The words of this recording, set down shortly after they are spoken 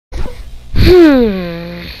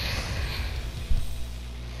Hmm.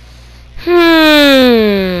 Hmm.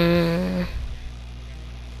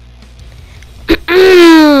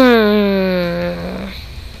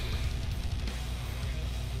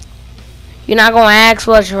 You're not gonna ask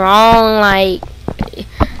what's wrong, like,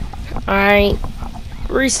 alright,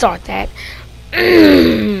 restart that.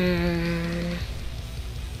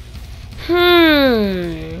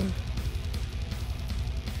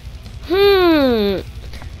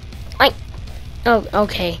 Like, oh,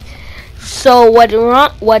 okay. So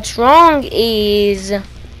what's wrong is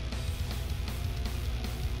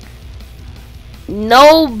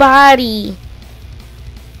nobody.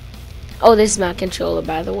 Oh, this is my controller,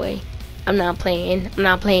 by the way. I'm not playing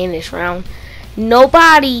this round.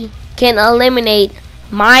 Nobody can eliminate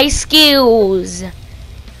my skills.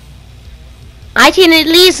 I can at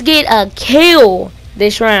least get a kill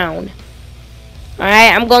this round.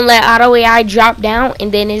 Alright, I'm gonna let auto AI drop down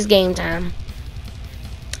and then it's game time.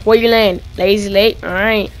 Where you land? Lazy Lake?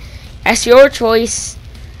 Alright. That's your choice.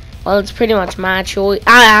 Well, it's pretty much my choice.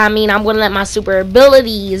 I mean, I'm gonna let my super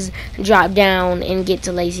abilities drop down and get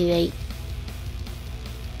to Lazy Lake.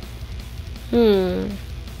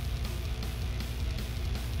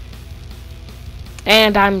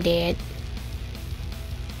 And I'm dead.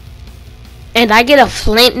 And I get a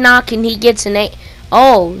flint knock and he gets an 8.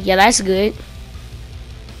 Oh, yeah, that's good.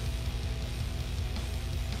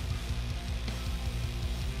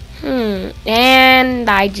 And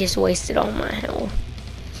I just wasted all my health.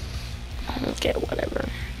 Okay, whatever.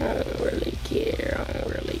 I don't really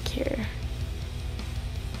care.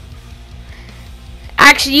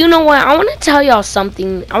 Actually, you know what? I want to tell y'all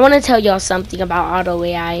something. About auto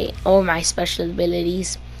AI or my special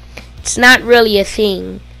abilities. It's not really a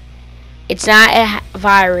thing. It's not a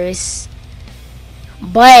virus.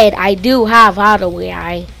 But I do have auto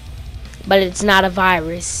AI. But it's not a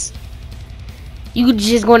virus. You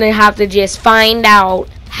just gonna have to just find out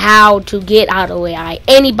how to get auto AI.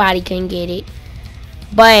 Anybody can get it.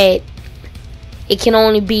 But it can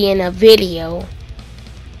only be in a video.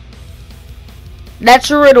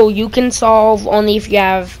 That's a riddle you can solve only if you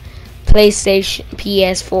have PlayStation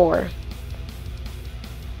PS4.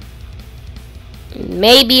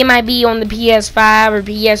 Maybe it might be on the PS5 or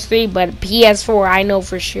PS3, but PS4 I know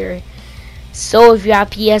for sure. So if you have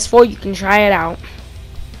PS4, you can try it out.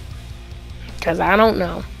 Because I don't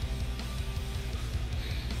know.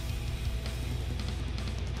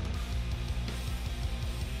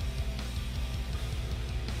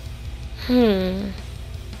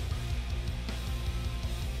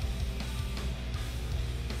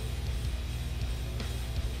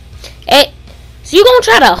 Hey, so you gonna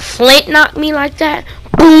try to flint knock me like that?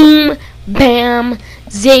 Boom, bam,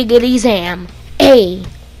 ziggity zam. Hey.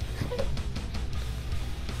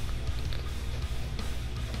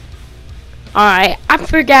 Alright, I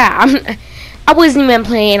forgot. I wasn't even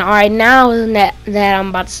playing. Alright, now that I'm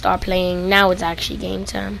about to start playing, now it's actually game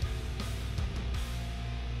time.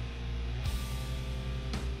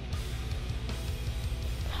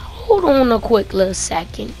 Hold on a quick little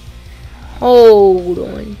second. Hold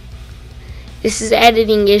on. This is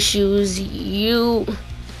editing issues.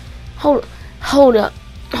 Hold up.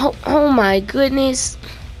 Oh my goodness.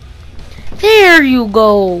 There you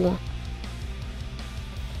go.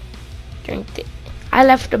 I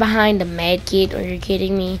left behind the med kit. Are you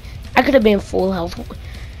kidding me? I could have been full health.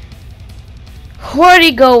 Where'd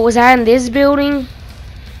it go? Was I in this building?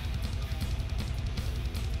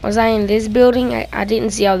 I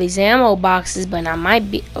didn't see all these ammo boxes, but I might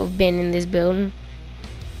have been in this building.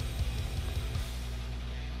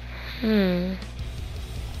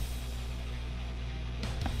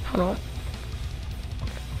 Hold on.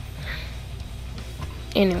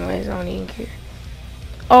 Anyways, I don't even care.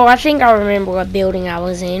 Oh, I think I remember what building I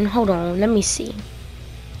was in. Hold on, let me see.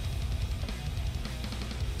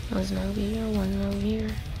 Wasn't over here.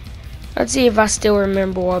 Let's see if I still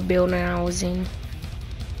remember what building I was in.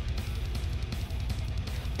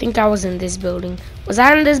 I think I was in this building. Was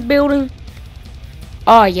I in this building?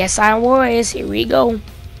 Oh, yes I was. Here we go.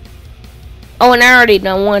 Oh, and I already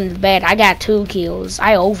done won the bet. I got 2 kills.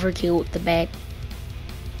 I overkilled the bet.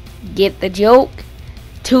 Get the joke?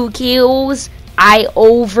 2 kills. I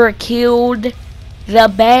overkilled the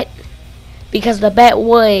bet because the bet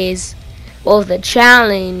was, well, the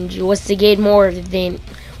challenge was to get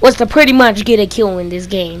was to pretty much get a kill in this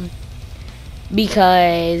game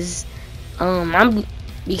because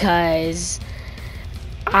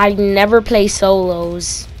I never play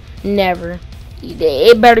solos, never.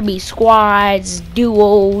 It better be squads,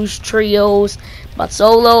 duos, trios, but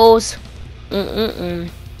solos,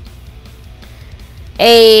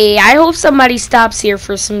 Hey, I hope somebody stops here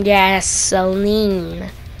for some gasoline.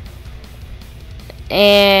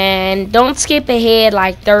 And don't skip ahead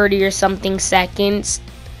like 30 or something seconds.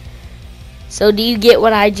 So do you get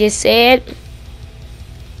what I just said?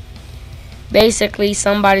 Basically,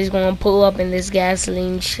 somebody's going to pull up in this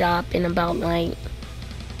gasoline shop in about like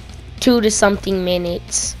 2 to something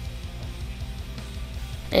minutes.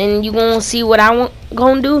 And you going to see what I'm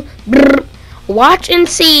going to do? Brrr. Watch and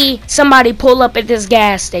see somebody pull up at this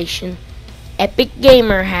gas station. Epic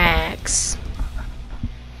Gamer Hacks.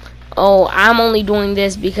 Oh, I'm only doing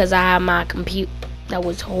this because I have my computer. That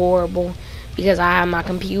was horrible. Because I have my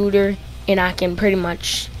computer and I can pretty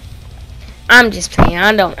much. I'm just playing.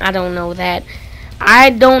 I don't know that.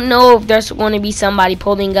 I don't know if there's going to be somebody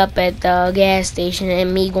pulling up at the gas station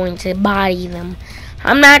and me going to body them.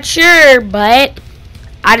 I'm not sure, but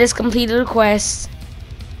I just completed a quest.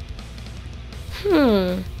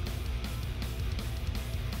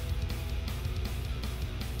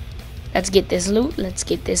 Let's get this loot. Let's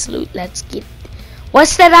get this loot. Let's get.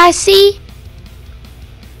 What's that I see?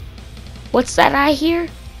 What's that I hear?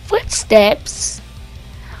 Footsteps.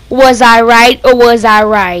 Was I right or was I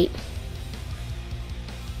right?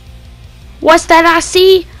 What's that I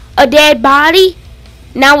see? A dead body?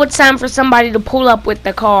 Now it's time for somebody to pull up with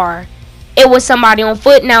the car. It was somebody on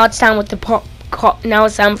foot. Now it's time with the car. Now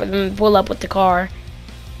it's time for them to pull up with the car.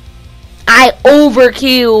 I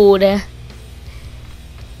overkilled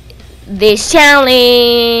this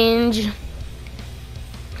challenge.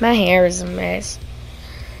 My hair is a mess.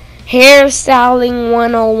 Hairstyling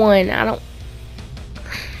 101. I don't.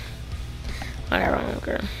 Whatever, I don't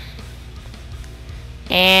care.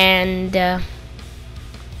 And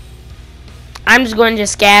I'm just going to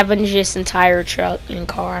scavenge this entire truck and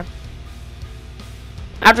car.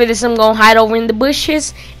 After this, I'm going to hide over in the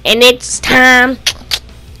bushes. And it's time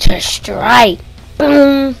to strike.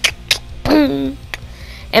 Boom. Boom.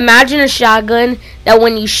 Imagine a shotgun that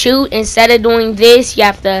when you shoot, instead of doing this, you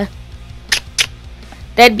have to.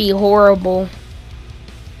 That'd be horrible.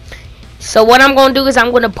 So what I'm going to do is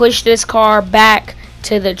I'm going to push this car back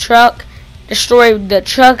to the truck. Destroy the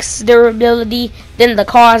truck's durability, then the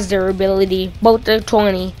car's durability. Both are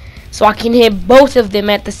 20. So I can hit both of them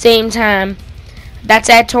at the same time.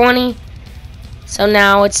 That's at 20. So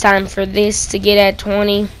now it's time for this to get at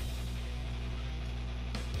 20.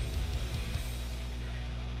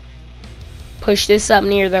 Push this up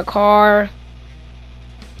near the car.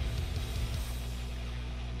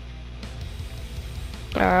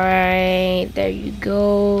 Alright, there you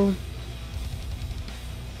go.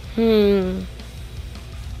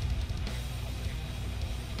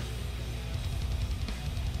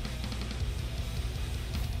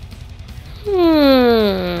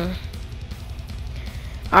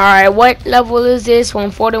 Alright, what level is this?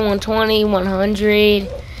 140, 120, 100.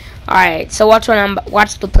 Alright, so watch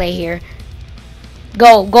the play here.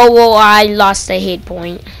 Go, I lost a hit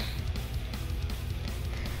point.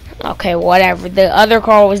 Okay, whatever. The other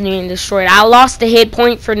car was being destroyed. I lost a hit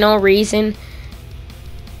point for no reason.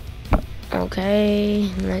 Okay,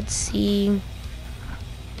 let's see.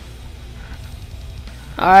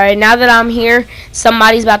 Alright, now that I'm here,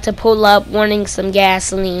 somebody's about to pull up wanting some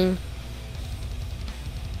gasoline.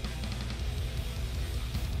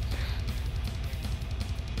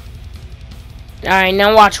 Alright,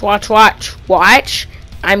 now watch.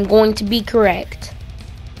 I'm going to be correct.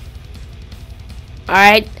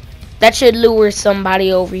 Alright, that should lure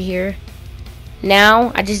somebody over here.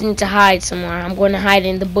 Now, I just need to hide somewhere. I'm going to hide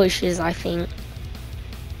in the bushes, I think.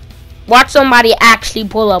 Watch somebody actually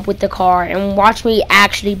pull up with the car and watch me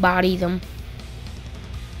actually body them.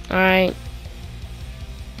 Alright.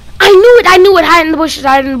 I knew it. Hide in the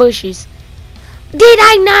bushes. Did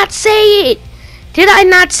I not say it? Did I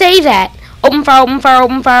not say that? Open fire.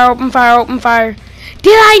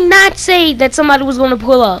 Did I not say that somebody was going to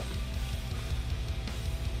pull up?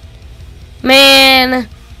 Man.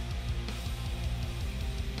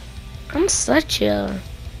 I'm such a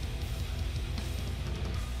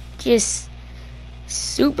just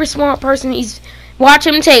super smart person. Watch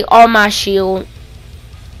him take all my shield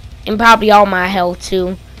and probably all my health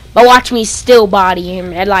too. But watch me still body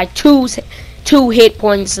him at like two hit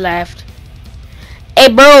points left. Hey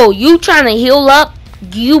bro, you trying to heal up?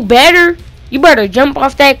 You better jump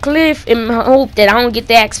off that cliff and hope that I don't get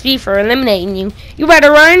the XP for eliminating you. You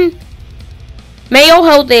better run. Man, your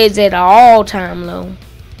health is at an all-time low.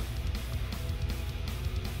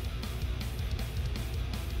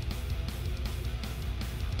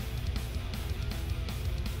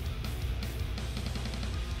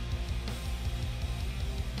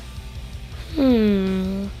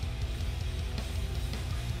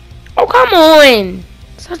 Oh, come on.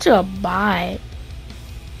 Such a bot.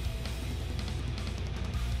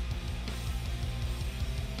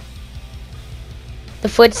 The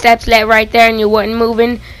footsteps led right there and you weren't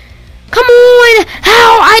moving. Come on!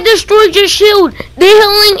 How? I destroyed your shield! The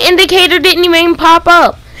healing indicator didn't even pop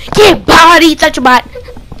up. Get body! Such a bot.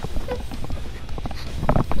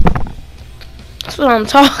 That's what I'm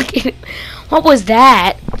talking. What was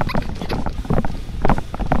that?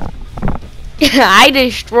 I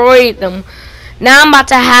destroyed them. Now I'm about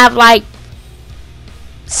to have like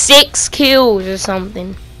 6 kills or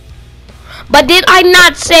something. But did I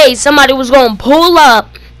not say somebody was gonna pull up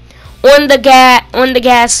on the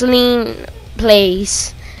gasoline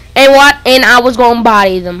place and I was gonna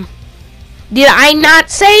body them? Did I not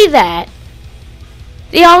say that?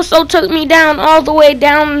 They also took me down all the way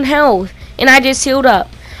down in health and I just healed up.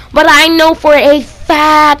 But I know for a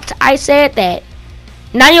fact I said that.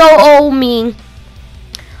 Now you owe me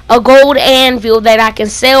a gold anvil that I can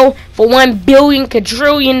sell for $1 billion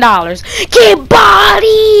quadrillion. Get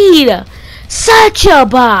bodied! Such a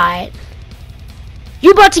bot.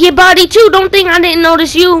 You about to get bodied too. Don't think I didn't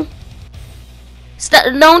notice you.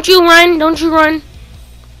 Don't you run. Don't you run.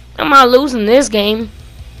 I'm not losing this game.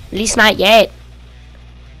 At least not yet.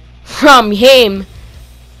 From him.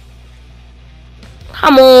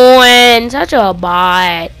 Come on. Such a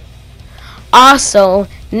bot. Also,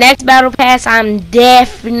 next battle pass, I'm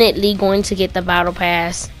definitely going to get the battle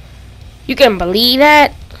pass. You can believe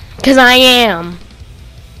that? Because I am.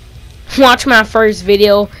 Watch my first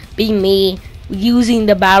video be me using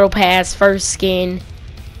the battle pass first skin.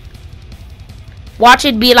 Watch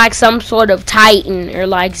it be like some sort of Titan or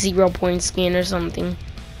like 0-point skin or something.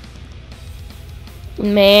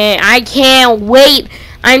 Man, I can't wait.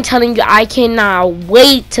 I'm telling you, I cannot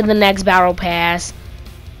wait to the next battle pass.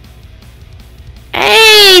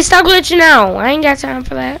 Hey, stop glitching out. I ain't got time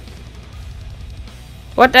for that.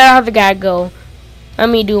 Where'd that other guy go? Let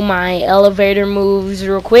me do my elevator moves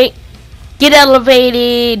real quick. Get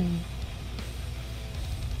elevated.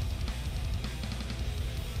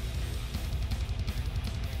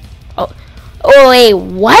 Oh wait,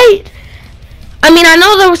 what? I mean, I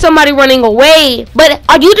know there was somebody running away, but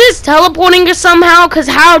are you just teleporting or somehow? Cause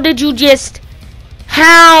how did you just?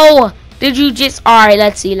 All right,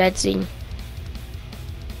 let's see.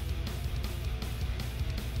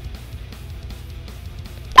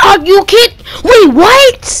 Oh, you kid? Wait,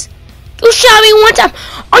 what? You shot me one time.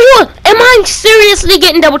 Am I seriously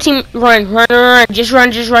getting double team? Run. Just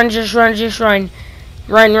run. Run.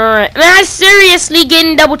 Am I seriously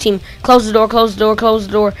getting double team? Close the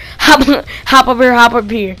door. Hop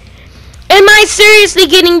up here. Am I seriously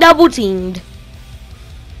getting double teamed?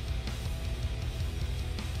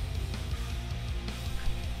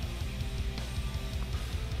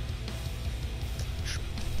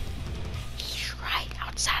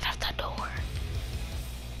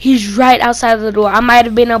 He's right outside of the door. I might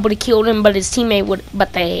have been able to kill him, but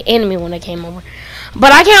but the enemy when they came over.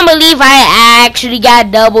 But I can't believe I actually got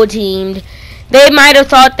double teamed. They might have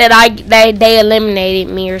thought that they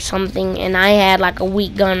eliminated me or something, and I had like a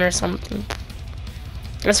weak gun or something.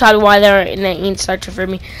 That's probably why they ain't searching for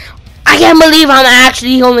me. I can't believe I'm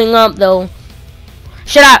actually healing up though.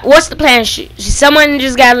 What's the plan? Someone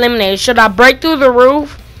just got eliminated. Should I break through the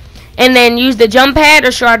roof and then use the jump pad,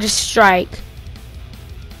 or should I just strike?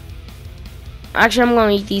 Actually, I'm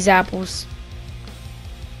gonna eat these apples.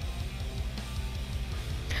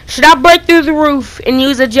 Should I break through the roof and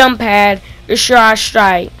use a jump pad, or should I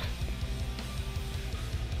strike?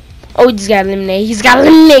 Oh, he just got eliminated. He's got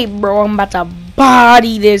eliminated, bro. I'm about to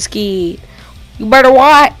body this kid. You better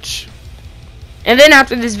watch. And then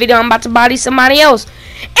after this video, I'm about to body somebody else.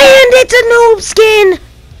 And it's a noob skin.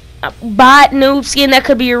 A bot noob skin. That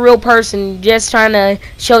could be a real person just trying to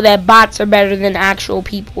show that bots are better than actual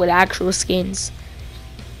people with actual skins.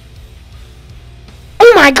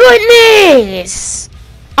 Oh my goodness!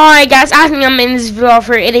 Alright guys, I think I'm in this video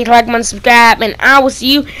for it. Like, comment, subscribe, and I will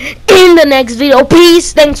see you in the next video.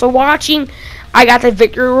 Peace. Thanks for watching. I got the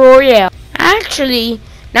Victory Royale. Actually,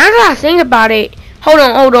 now that I think about it, hold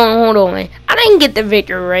on. I didn't get the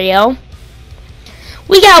Victory Royale.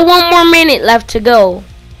 We got 1 more minute left to go.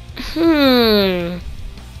 Let's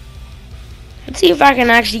see if I can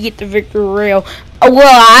actually get the Victory Royale. Oh,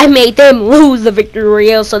 well, I made them lose the Victory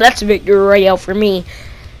Royale, so that's Victory Royale for me.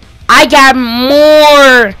 I got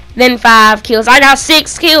more than 5 kills. I got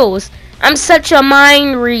 6 kills. I'm such a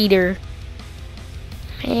mind reader.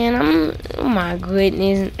 Man, oh my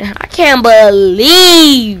goodness. I can't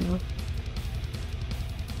believe.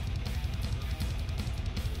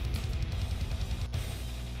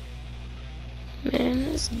 Man,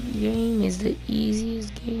 this game is the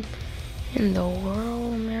easiest game in the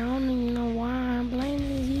world, man.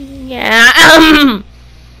 Yeah.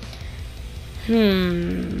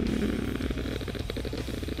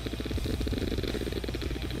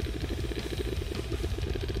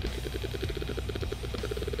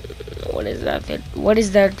 What is that? What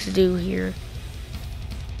is that to do here?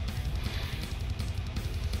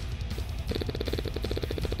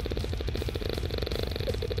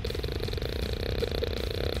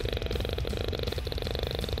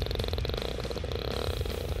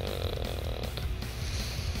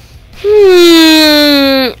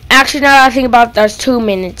 Actually, now that I think about it, there's 2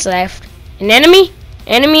 minutes left. An enemy?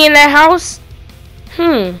 Enemy in that house?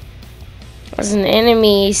 There's an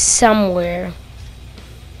enemy somewhere.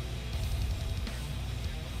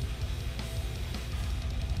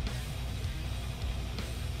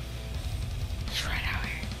 He's right out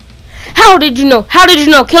here. How did you know? How did you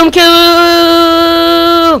know? Kill him,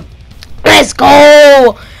 kill! Let's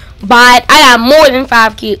go! But I got more than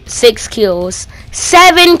 6 kills.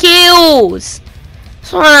 7 kills!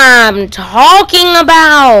 That's what I'm talking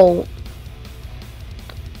about.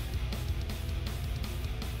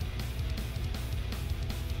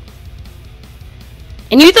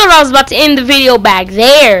 And you thought I was about to end the video back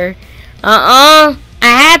there. I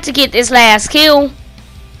had to get this last kill.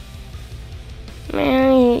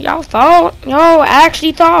 Man, y'all thought? Y'all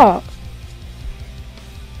actually thought.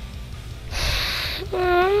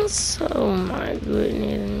 Oh my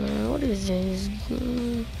goodness, man. What is this?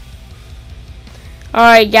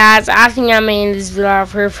 Alright guys, I think I'm in this video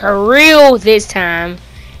for real this time.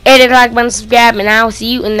 Hit like button, subscribe, and I'll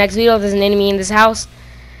see you in the next video. There's an enemy in this house.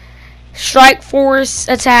 Strike force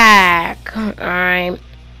attack. Alright.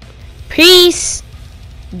 Peace.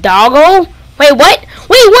 Doggo. Wait, what? Wait,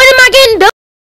 what am I getting